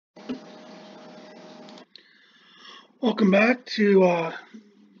Welcome back to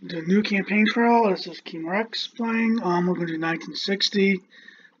the new campaign trial. This is King Rex playing. We're going to do 1960.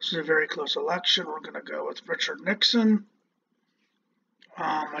 This is a very close election. We're going to go with Richard Nixon.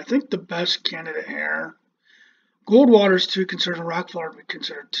 I think the best candidate here. Goldwater's too conservative. Rockefeller would be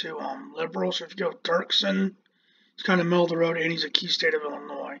considered too liberal. So if you go with Dirksen, he's kind of middle of the road, and he's a key state of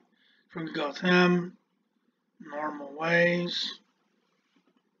Illinois. So we're going to go with him. Normal ways.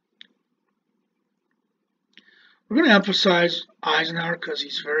 We're going to emphasize Eisenhower because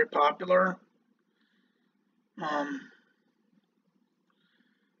he's very popular in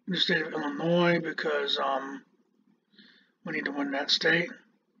the state of Illinois because we need to win that state.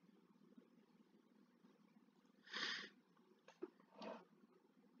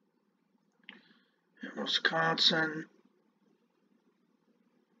 In Wisconsin.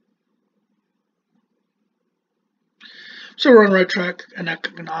 So we're on the right track, and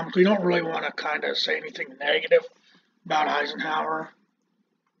economically, we don't really want to kind of say anything negative about Eisenhower.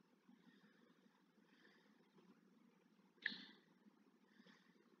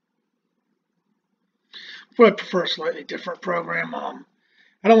 But I prefer a slightly different program.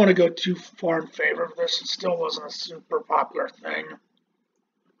 I don't want to go too far in favor of this. It still wasn't a super popular thing.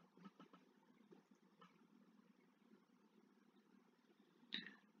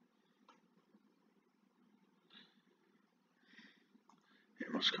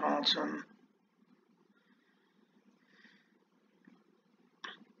 In Wisconsin.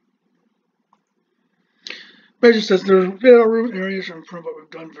 But it just says there are areas to improve, but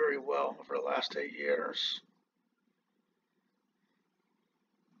we've done very well over the last 8 years.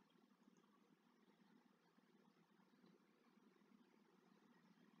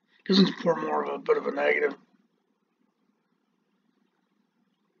 Isn't for more of a bit of a negative.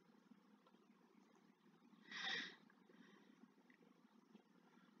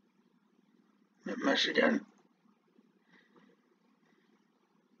 In Michigan.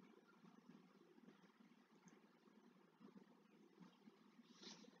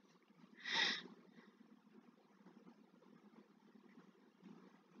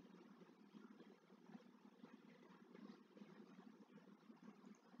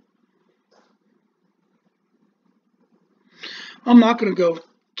 I'm not going to go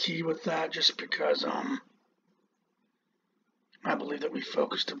key with that just because I believe that we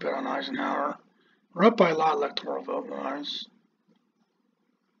focused a bit on Eisenhower. We're up by a lot electoral vote-wise.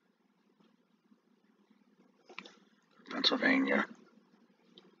 Pennsylvania.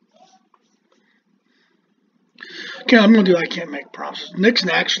 Okay, I'm going to do I can't make promises. Nixon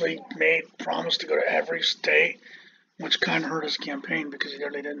actually made promise to go to every state, which kind of hurt his campaign because he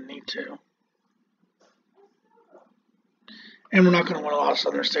really didn't need to. And we're not going to win a lot of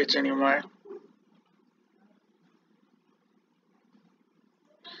southern states anyway.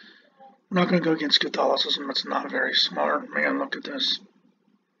 We're not going to go against Catholicism. That's not very smart. Man, look at this.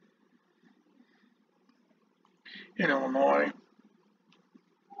 In Illinois.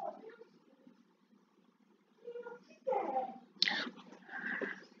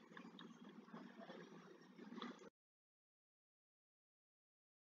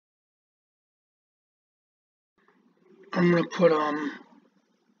 I'm going to put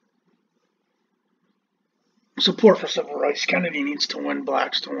support for civil rights. Kennedy needs to win,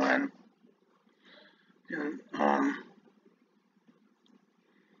 blacks to win. And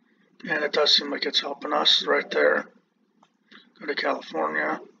it does seem like it's helping us right there. Go to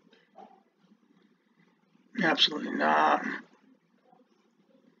California. Absolutely not.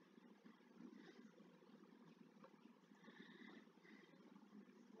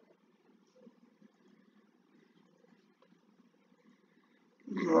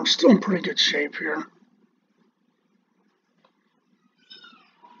 We're still in pretty good shape here.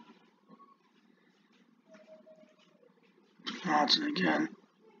 Wisconsin again.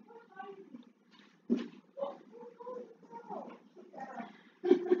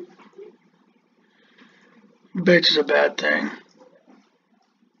 Bates is a bad thing.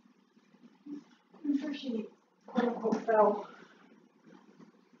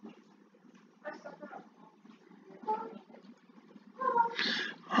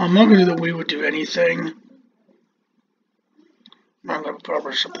 I'm not going to do that we would do anything. I'm going to put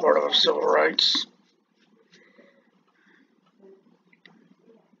up supportive of civil rights.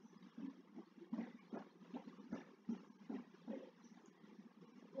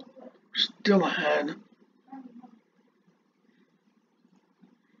 Still ahead.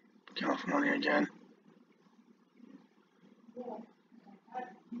 California again.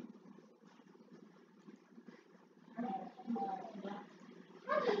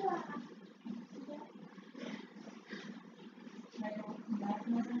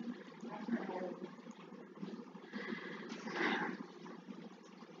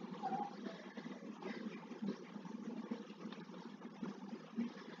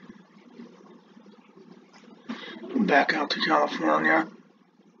 back out to California.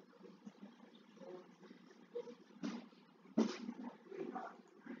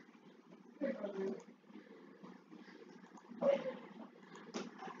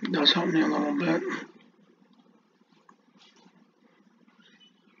 It does help me a little bit.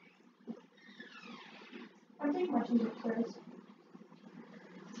 I think watching it first.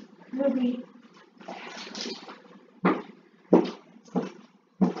 Movie.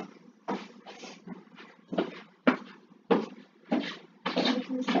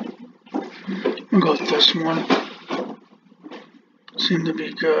 I'll go with this one. Seem to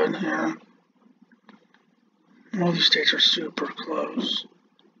be good here. All these states are super close.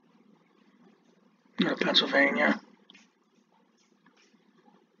 Go to Pennsylvania.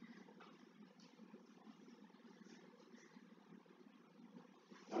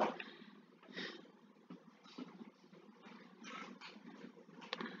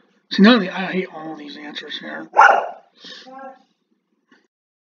 See, I hate all these answers here.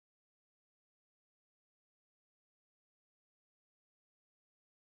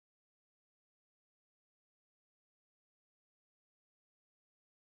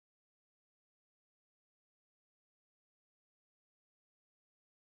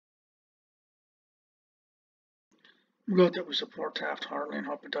 Good that we support Taft-Hartley and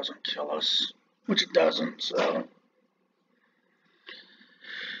hope it doesn't kill us, which it doesn't, so.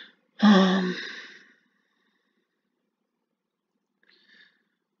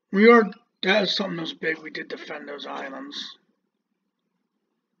 That is something that was big. We did defend those islands.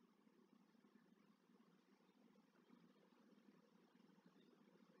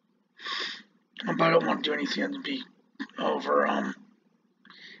 But I don't want to do anything to be over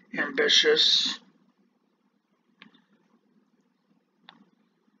ambitious.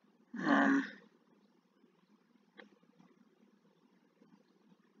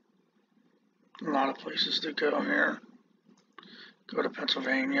 A lot of places to go here. Go to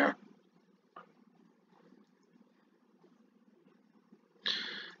Pennsylvania. I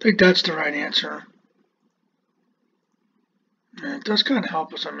think that's the right answer. And it does kind of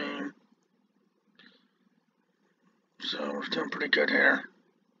help us, I mean. So we're doing pretty good here.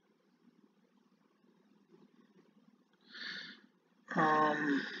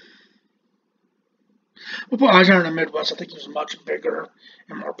 We'll put Eisenhower in the Midwest. I think he was much bigger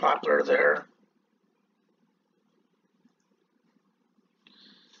and more popular there.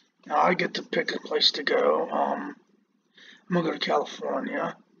 Now I get to pick a place to go. I'm going to go to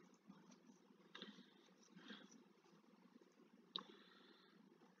California.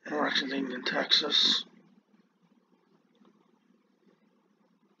 And we're actually leaving in Texas.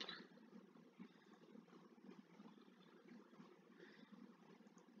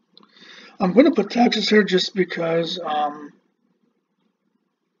 I'm going to put Texas here just because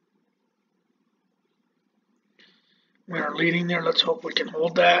we are leading there. Let's hope we can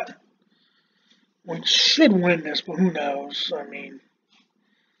hold that. We should win this, but who knows? I mean,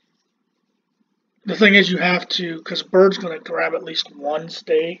 the thing is you have to, because Bird's going to grab at least one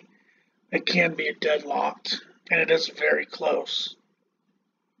state. It can be deadlocked, and it is very close.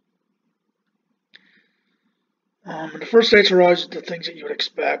 The first states are always the things that you would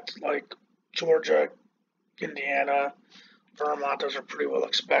expect, like Georgia, Indiana, Vermont. Those are pretty well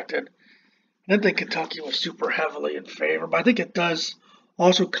expected. I didn't think Kentucky was super heavily in favor, but I think it does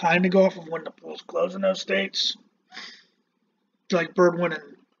also kind of go off of when the polls close in those states. Like Bird won in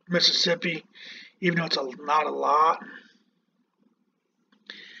Mississippi, even though it's not a lot.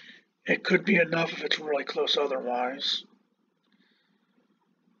 It could be enough if it's really close otherwise.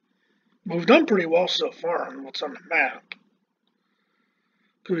 But we've done pretty well so far on what's on the map.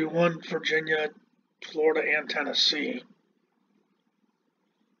 Because we won Virginia, Florida, and Tennessee.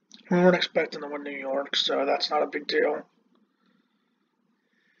 We weren't expecting to win New York, so that's not a big deal.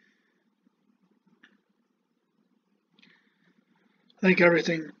 I think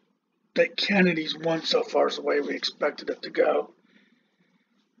everything that Kennedy's won so far is the way we expected it to go.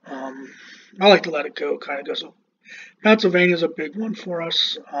 I like to let it go, kind of go. So Pennsylvania's a big one for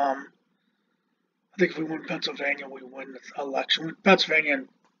us. I think if we win Pennsylvania, we win the election. Pennsylvania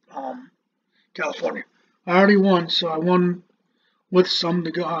and California. I already won, so I won with some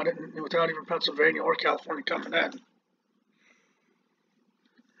to go out without even Pennsylvania or California coming in.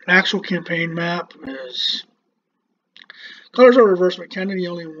 Actual campaign map is colors are reversed, but Kennedy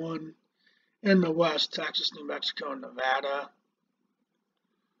only won in the West, Texas, New Mexico, and Nevada.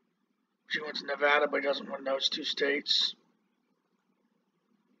 He wins Nevada, but he doesn't win those two states.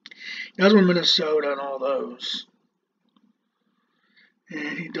 He does win Minnesota and all those.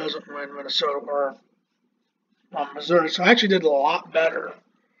 And he doesn't win Minnesota or Missouri. So I actually did a lot better.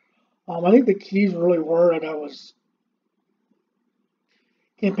 I think the keys really were that I was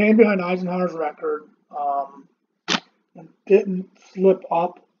campaigned behind Eisenhower's record, and didn't slip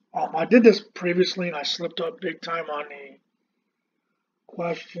up. I did this previously, and I slipped up big time on the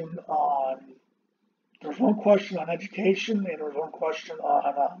question on. There was one question on education, and there was one question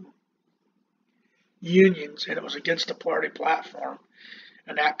on unions, and it was against the party platform,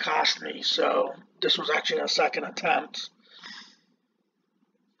 and that cost me. So this was actually a second attempt.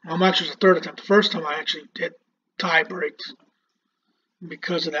 Well, actually, it was a third attempt. The first time I actually did tie break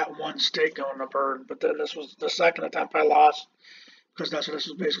because of that one state going to Bird, but then this was the second attempt I lost because this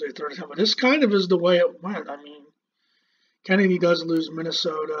was basically a third attempt. But this kind of is the way it went. I mean, Kennedy does lose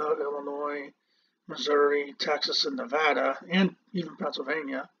Minnesota, Illinois, Missouri, Texas, and Nevada, and even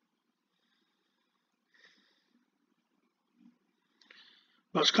Pennsylvania.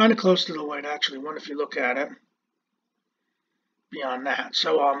 But it's kind of close to the way it actually went if you look at it beyond that.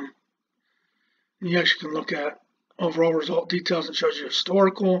 So you actually can look at overall result details and shows you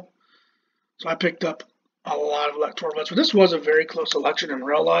historical. So I picked up a lot of electoral votes, but this was a very close election in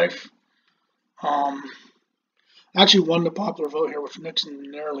real life. I actually won the popular vote here, which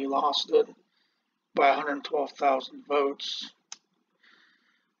Nixon narrowly lost it by 112,000 votes.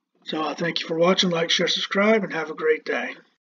 So thank you for watching, like, share, subscribe, and have a great day.